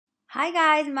Hi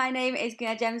guys, my name is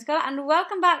Gemzicle and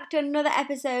welcome back to another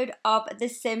episode of The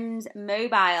Sims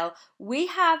Mobile. We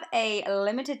have a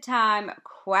limited time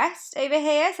quest over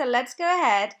here, so let's go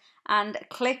ahead and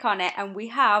click on it, and we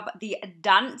have the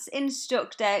Dance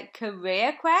Instructor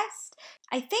Career Quest.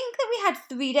 I think that we had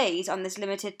 3 days on this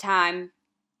limited time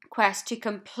quest to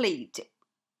complete.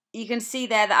 You can see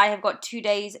there that I have got 2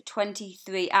 days,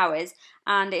 23 hours,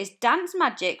 and it's Dance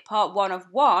Magic Part 1 of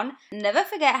 1. Never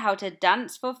forget how to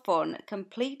dance for fun.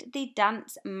 Complete the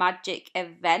Dance Magic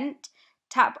event.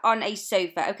 Tap on a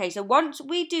sofa. Okay, so once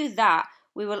we do that,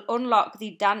 we will unlock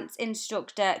the Dance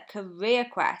Instructor Career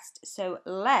Quest. So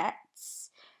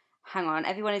hang on,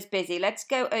 everyone is busy. Let's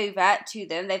go over to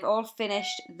them. They've all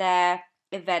finished their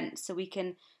event, so we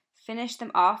can finish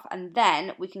them off, and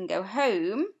then we can go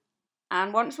home.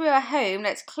 And once we are home,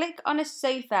 let's click on a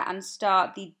sofa and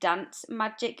start the Dance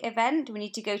Magic event. We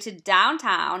need to go to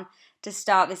downtown to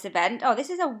start this event. Oh, this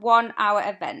is a 1 hour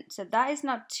event, so that is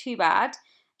not too bad.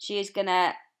 She is going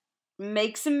to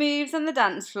make some moves on the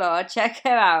dance floor. Check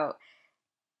her out.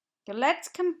 So let's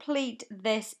complete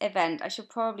this event. I should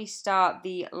probably start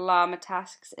the llama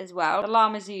tasks as well. The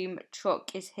llama zoom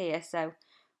truck is here, so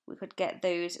we could get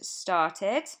those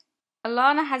started.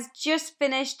 Alana has just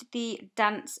finished the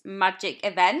Dance Magic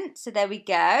event, so there we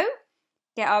go.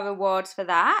 Get our rewards for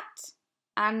that.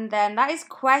 And then that is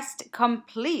quest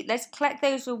complete. Let's collect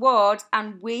those rewards,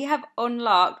 and we have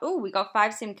unlocked, oh, we got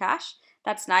 5 sim cash.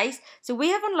 That's nice. So we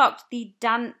have unlocked the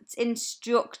Dance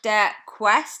Instructor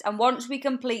quest, and once we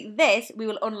complete this, we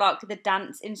will unlock the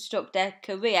Dance Instructor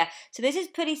career. So this is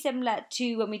pretty similar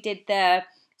to when we did the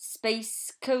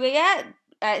space career.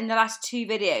 In the last 2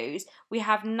 videos, we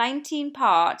have 19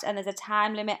 parts and there's a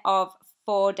time limit of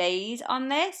 4 days on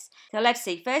this. So let's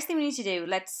see, first thing we need to do,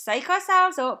 let's psych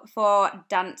ourselves up for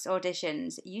dance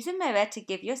auditions. Use a mirror to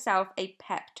give yourself a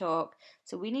pep talk.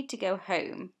 So we need to go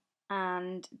home.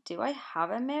 And do I have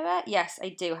a mirror? Yes, I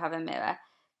do have a mirror.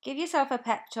 Give yourself a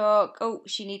pep talk. Oh,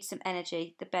 she needs some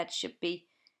energy. The bed should be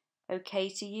okay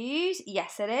to use.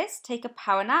 Yes, it is. Take a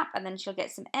power nap and then she'll get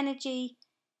some energy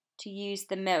to use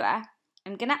the mirror.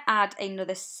 I'm going to add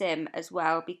another sim as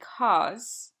well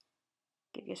because,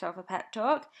 give yourself a pep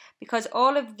talk, because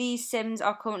all of these sims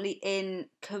are currently in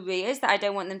careers that I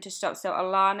don't want them to stop. So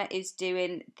Alana is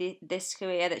doing this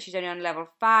career that she's only on level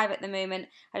 5 at the moment.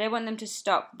 I don't want them to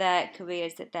stop their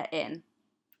careers that they're in.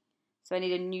 So I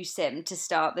need a new sim to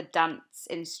start the Dance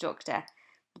Instructor.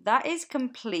 That is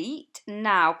complete.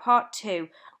 Now, part 2.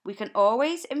 We can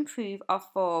always improve our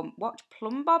form. Watch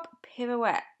Plumb Bob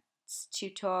Pirouette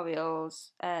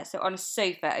tutorials. So on a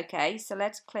sofa, okay, so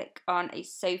let's click on a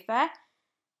sofa.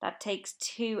 That takes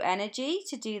 2 energy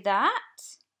to do that.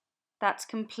 That's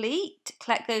complete.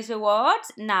 Collect those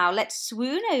rewards. Now let's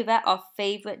swoon over our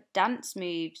favourite dance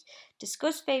moves.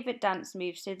 Discuss favourite dance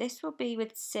moves. So this will be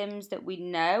with sims that we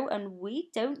know, and we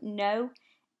don't know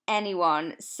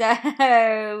anyone.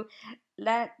 So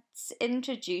let's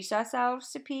introduce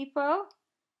ourselves to people.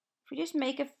 We just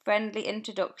make a friendly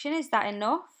introduction. Is that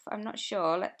enough? I'm not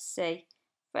sure. Let's see.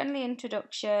 Friendly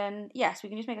introduction. Yes, we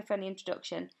can just make a friendly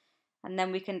introduction. And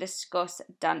then we can discuss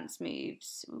dance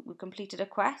moves. We completed a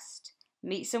quest.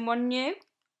 Meet someone new.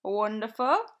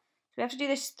 Wonderful. So we have to do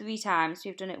this 3 times.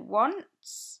 We've done it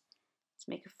once. Let's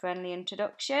make a friendly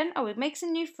introduction. Oh, we've made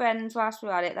some new friends whilst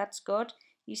we're at it. That's good.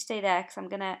 You stay there because I'm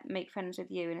going to make friends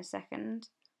with you in a second.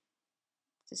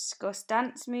 Discuss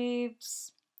dance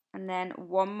moves. And then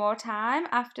one more time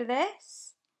after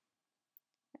this.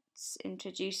 Let's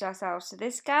introduce ourselves to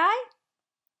this guy.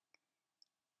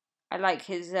 I like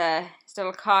his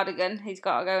little cardigan he's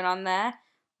got going on there.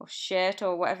 Or shirt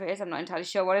or whatever it is. I'm not entirely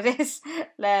sure what it is.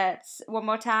 One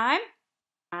more time.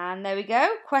 And there we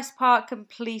go. Quest part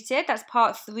completed. That's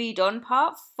part 3 done.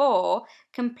 Part 4.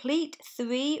 Complete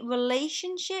 3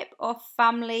 relationship or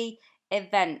family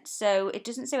events. So it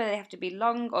doesn't say whether they have to be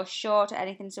long or short or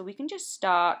anything, so we can just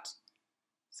start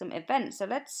some events. So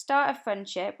let's start a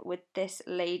friendship with this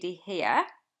lady here.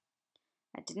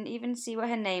 I didn't even see what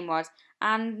her name was.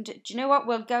 And do you know what?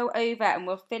 We'll go over and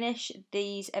we'll finish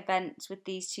these events with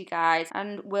these 2 guys,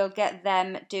 and we'll get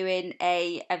them doing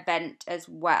a event as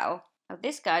well. Oh,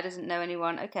 this guy doesn't know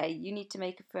anyone. Okay, you need to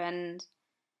make a friend.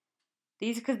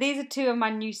 Because these are 2 of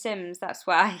my new sims, that's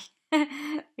why.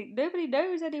 Nobody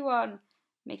knows anyone.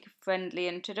 Make a friendly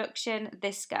introduction.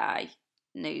 This guy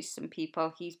knows some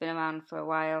people. He's been around for a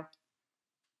while.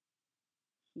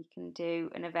 He can do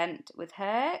an event with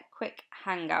her. Quick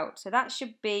hangout. So that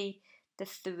should be the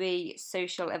 3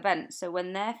 social events. So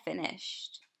when they're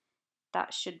finished,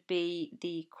 that should be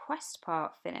the quest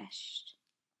part finished.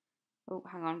 Oh,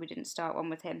 hang on, we didn't start one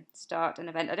with him. Start an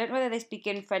event. I don't know whether this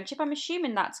begin friendship. I'm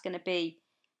assuming that's going to be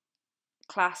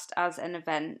classed as an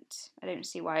event. I don't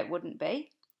see why it wouldn't be.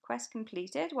 Quest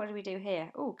completed. What do we do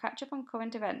here? Oh, catch up on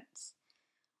current events.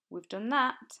 We've done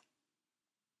that.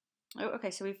 Oh, okay,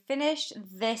 so we've finished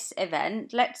this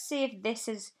event. Let's see if this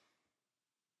is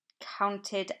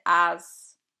counted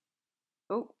as...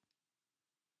 Oh.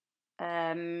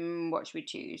 What should we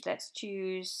choose? Let's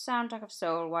choose Soundtrack of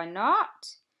Soul. Why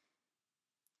not?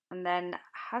 And then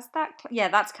has that... Yeah,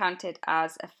 that's counted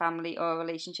as a family or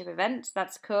relationship event.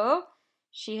 That's cool.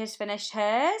 She has finished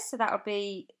hers, so that'll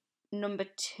be number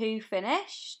 2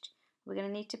 finished. We're going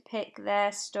to need to pick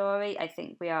their story. I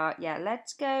think we are. Yeah,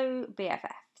 let's go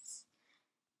BFFs.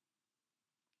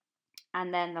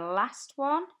 And then the last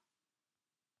one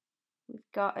we've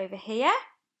got over here.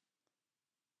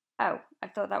 Oh, I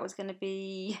thought that was going to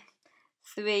be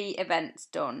 3 events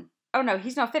done. Oh no,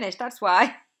 he's not finished, that's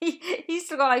why. He's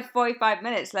still got like 45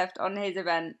 minutes left on his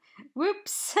event.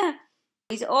 Whoops.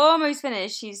 He's almost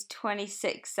finished. He's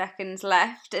 26 seconds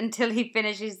left until he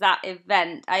finishes that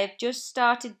event. I have just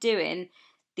started doing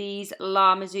these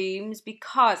llama zooms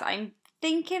because I'm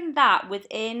thinking that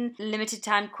within limited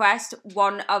time quest,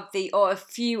 one of the, or a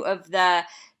few of the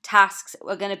tasks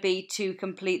are going to be to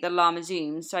complete the llama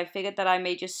zooms. So I figured that I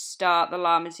may just start the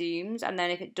llama zooms, and then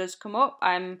if it does come up,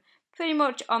 I'm pretty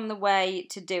much on the way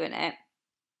to doing it.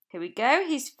 Here we go.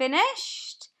 He's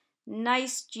finished.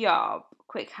 Nice job.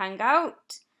 Quick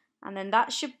hangout. And then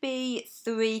that should be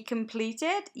 3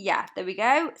 completed. Yeah, there we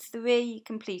go. 3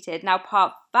 completed. Now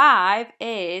part 5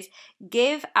 is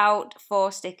give out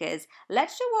 4 stickers.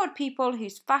 Let's reward people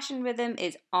whose fashion rhythm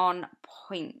is on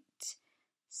point.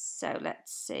 So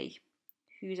let's see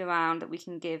who's around that we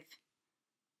can give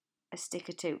a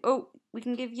sticker to. Oh, we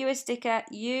can give you a sticker.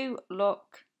 You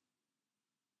look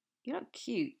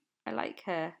cute. I like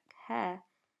her hair.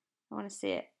 I want to see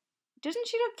it. Doesn't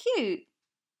she look cute?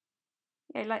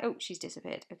 Yeah, like, oh, she's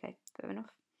disappeared. Okay, fair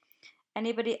enough.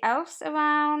 Anybody else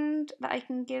around that I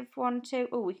can give one to?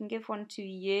 Oh, we can give one to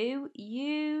you.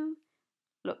 You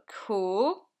look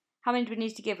cool. How many do we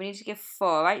need to give? We need to give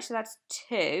 4, right? So that's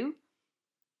 2.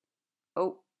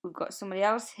 Oh, we've got somebody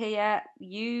else here.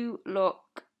 You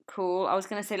look cool. I was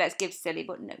going to say let's give silly,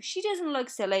 but no, she doesn't look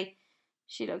silly.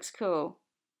 She looks cool.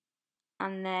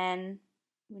 And then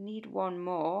we need one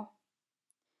more.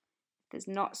 If there's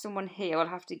not someone here, I'll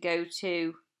have to go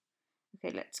to...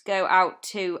 Okay, let's go out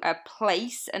to a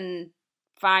place and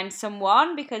find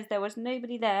someone because there was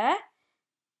nobody there.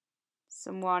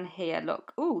 Someone here,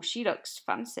 look. Oh, she looks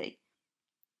fancy.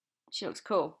 She looks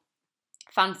cool.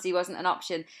 Fancy wasn't an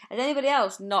option. Has anybody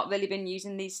else not really been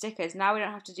using these stickers? Now we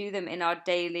don't have to do them in our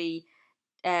daily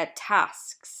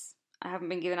tasks. I haven't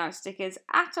been giving out stickers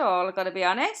at all, I've got to be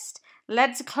honest.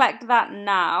 Let's collect that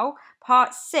now.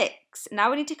 Part 6. Now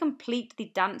we need to complete the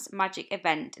dance magic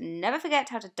event. Never forget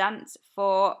how to dance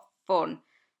for fun.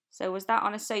 So was that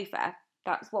on a sofa?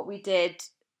 That's what we did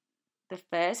the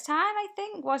first time, I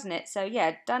think, wasn't it? So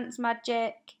yeah, dance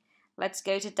magic. Let's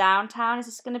go to downtown. Is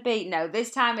this going to be... No,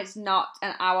 this time it's not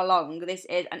an hour long. This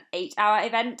is an 8-hour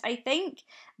event, I think,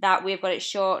 that we've got it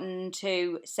shortened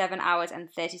to 7 hours and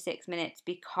 36 minutes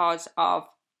because of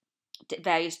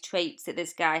various traits that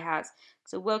this guy has.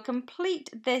 So we'll complete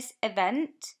this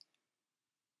event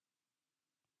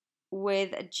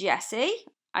with Jessie.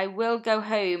 I will go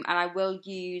home and I will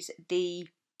use the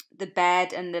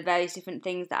bed and the various different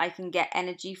things that I can get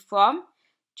energy from.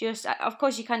 Just, of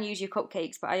course you can use your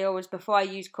cupcakes, but I always, before I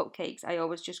use cupcakes, I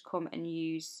always just come and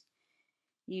use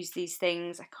these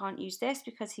things. I can't use this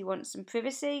because he wants some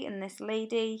privacy, and this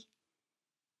lady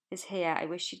is here. I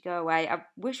wish she'd go away. I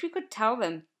wish we could tell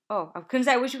them. Oh, I was going to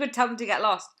say I wish we could tell them to get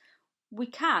lost. We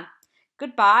can.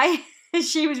 Goodbye.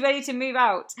 She was ready to move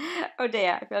out. Oh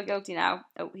dear, I feel guilty now.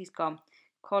 Oh, he's gone.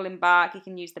 Call him back. He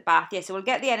can use the bath. Yeah, so we'll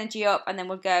get the energy up and then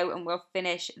we'll go and we'll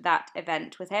finish that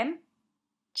event with him.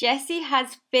 Jessie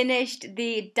has finished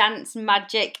the dance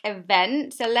magic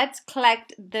event, so let's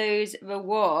collect those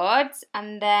rewards,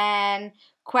 and then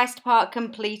quest part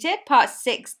completed, part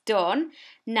 6 done.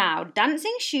 Now,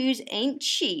 dancing shoes ain't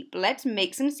cheap. Let's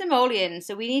make some simoleons.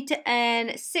 So we need to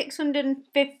earn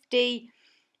 650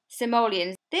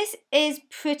 simoleons. This is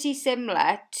pretty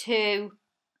similar to,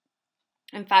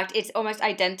 in fact, it's almost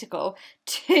identical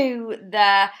to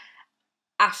the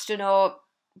astronaut,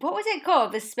 what was it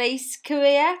called? The space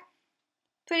career?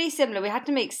 Pretty similar. We had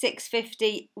to make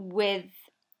 650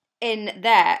 in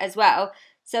there as well.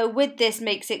 So with this,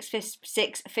 make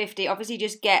 650. Obviously,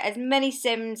 just get as many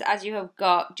sims as you have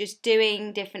got, just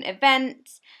doing different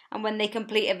events. And when they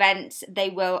complete events, they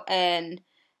will earn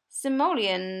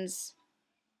simoleons.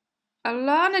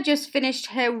 Alana just finished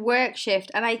her work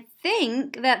shift, and I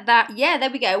think yeah,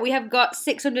 there we go. We have got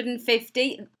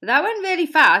 650. That went really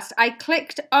fast. I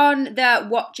clicked on the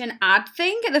watch and add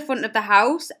thing at the front of the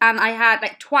house, and I had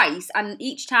like twice, and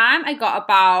each time I got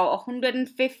about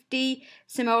 150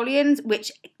 simoleons,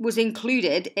 which was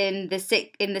included in the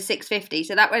 650.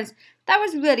 So that was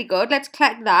really good. Let's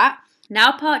collect that.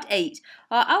 Now part 8.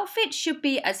 Our outfit should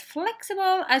be as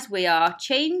flexible as we are.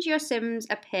 Change your Sim's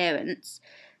appearance.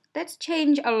 Let's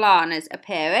change Alana's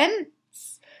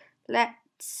appearance.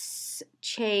 Let's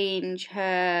change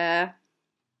her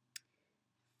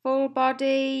full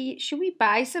body. Should we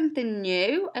buy something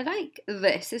new? I like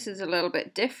this. This is a little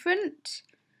bit different.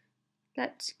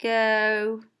 Let's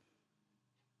go.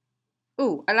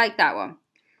 Oh, I like that one.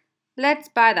 Let's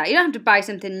buy that. You don't have to buy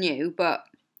something new, but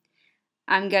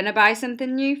I'm going to buy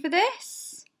something new for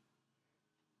this.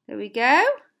 There we go.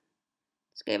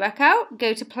 Let's go back out,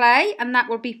 go to play, and that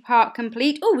will be part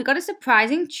complete. Oh, we got a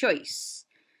surprising choice.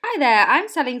 Hi there, I'm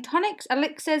selling tonics,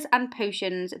 elixirs, and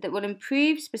potions that will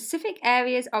improve specific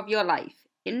areas of your life.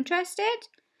 Interested?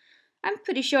 I'm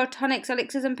pretty sure tonics,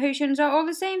 elixirs, and potions are all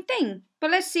the same thing,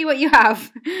 but let's see what you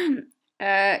have.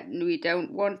 We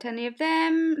don't want any of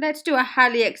them. Let's do a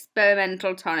highly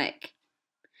experimental tonic.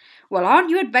 Well, aren't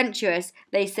you adventurous?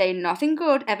 They say nothing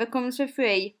good ever comes for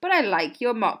free, but I like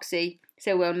your moxie.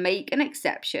 So we'll make an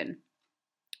exception.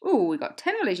 Oh, we got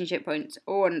 10 relationship points.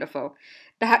 Wonderful.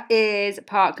 That is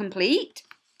part complete.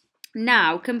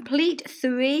 Now, complete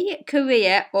 3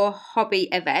 career or hobby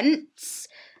events.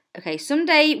 Okay,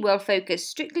 someday we'll focus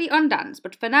strictly on dance,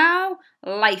 but for now,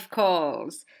 life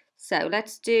calls. So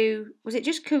let's do, was it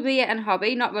just career and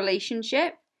hobby, not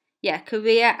relationship? Yeah,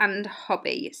 career and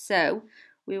hobby. So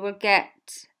we will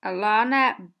get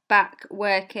Alana back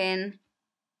working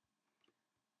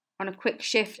on a quick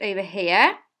shift over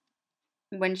here.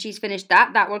 When she's finished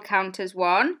that will count as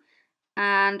 1.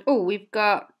 And oh, we've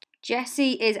got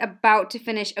Jessie is about to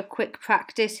finish a quick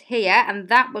practice here, and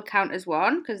that will count as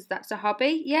 1 because that's a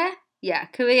hobby. Yeah,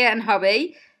 career and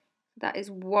hobby. That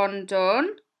is 1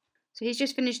 done. So he's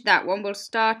just finished that one. We'll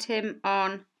start him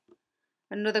on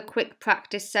another quick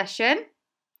practice session.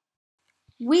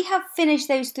 We have finished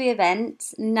those 3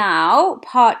 events. Now,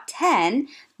 part 10,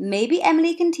 maybe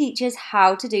Emily can teach us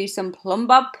how to do some plumb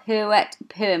bob pirouette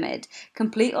pyramid,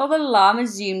 complete all the llama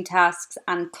zoom tasks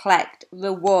and collect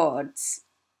rewards.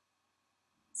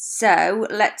 So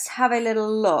let's have a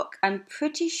little look. I'm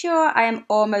pretty sure I am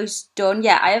almost done.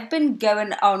 Yeah, I've been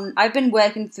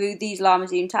working through these Llama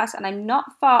Zoom tasks and I'm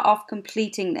not far off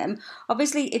completing them.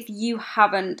 Obviously, if you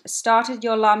haven't started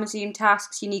your Llama Zoom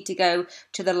tasks, you need to go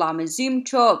to the Llama Zoom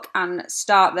truck and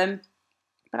start them.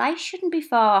 But I shouldn't be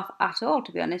far off at all,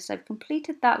 to be honest. I've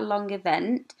completed that long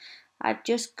event. I've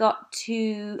just got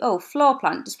to, floor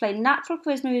plant. Display natural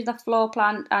charisma with the floor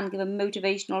plant and give a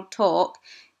motivational talk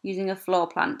using a floor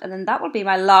plant, and then that will be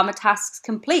my llama tasks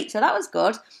complete. So that was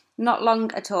good. Not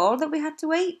long at all that we had to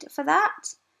wait for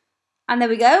that. And there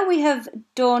we go. We have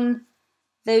done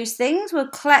those things. We'll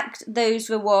collect those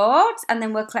rewards, and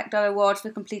then we'll collect our rewards for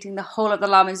completing the whole of the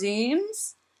llama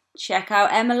zooms. Check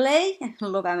out Emily. I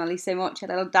love Emily so much. A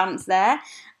little dance there.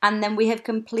 And then we have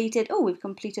completed, we've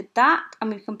completed that and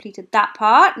we've completed that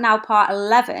part. Now part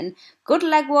 11. Good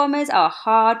leg warmers are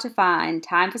hard to find.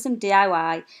 Time for some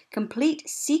DIY. Complete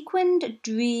Sequined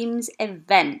Dreams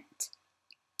event.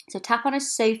 So tap on a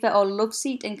sofa or love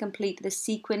seat and complete the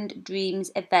Sequined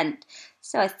Dreams event.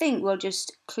 So I think we'll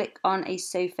just click on a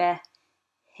sofa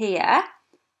here.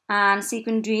 And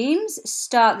Sequined Dreams,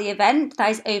 start the event.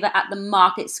 That is over at the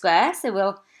Market Square. So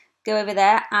we'll go over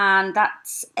there, and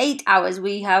that's 8 hours.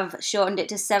 We have shortened it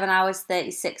to 7 hours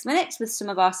 36 minutes with some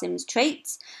of our Sims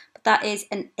traits, but that is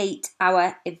an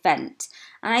 8-hour event.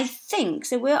 And I think,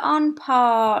 so we're on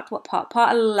part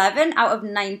 11 out of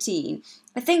 19.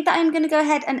 I think that I'm going to go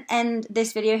ahead and end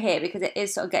this video here because it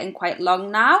is sort of getting quite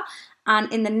long now.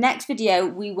 And in the next video,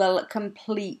 we will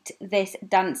complete this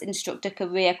dance instructor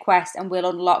career quest and we'll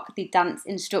unlock the dance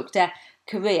instructor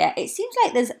career. It seems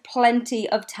like there's plenty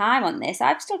of time on this.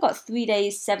 I've still got 3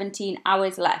 days, 17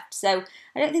 hours left. So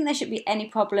I don't think there should be any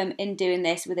problem in doing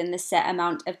this within the set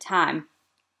amount of time.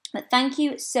 But thank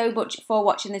you so much for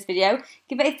watching this video.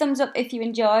 Give it a thumbs up if you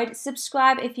enjoyed.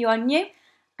 Subscribe if you are new.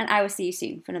 And I will see you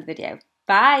soon for another video.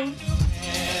 Bye.